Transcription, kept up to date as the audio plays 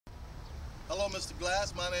Hello, Mr.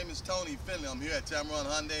 Glass. My name is Tony Finley. I'm here at Tameron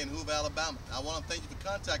Hyundai in Hoover, Alabama. I want to thank you for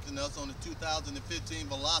contacting us on the 2015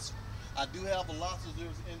 Veloster. I do have Velosters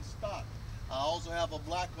in stock. I also have a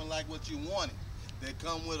black one like what you wanted. They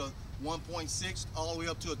come with a 1.6 all the way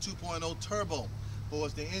up to a 2.0 turbo for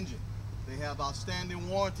the engine. They have outstanding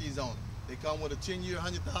warranties on it. They come with a 10-year,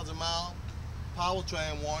 100,000 mile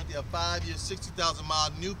powertrain warranty, a 5-year, 60,000 mile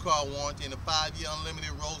new car warranty, and a 5-year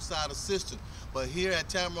unlimited roadside assistance. But here at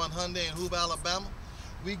Tameron Hyundai in Hoover, Alabama,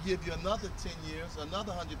 we give you another 10 years,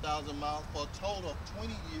 another 100,000 miles for a total of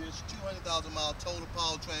 20 years, 200,000 mile total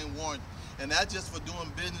powertrain warranty. And that's just for doing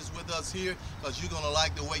business with us here, because you're going to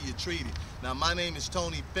like the way you're treated. Now, my name is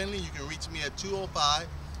Tony Finley. You can reach me at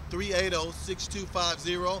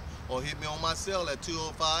 205-380-6250 or hit me on my cell at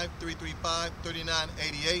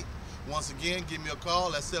 205-335-3988. Once again, give me a call.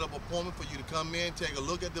 Let's set up an appointment for you to come in, take a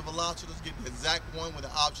look at the Veloster, get the exact one with the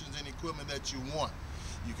options and equipment that you want.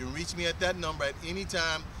 You can reach me at that number at any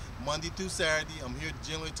time, Monday through Saturday. I'm here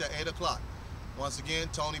generally till 8 o'clock. Once again,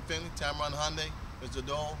 Tony Finley, Tameron Hyundai, Mr.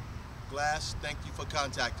 Doyle, Glass, thank you for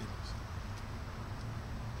contacting us.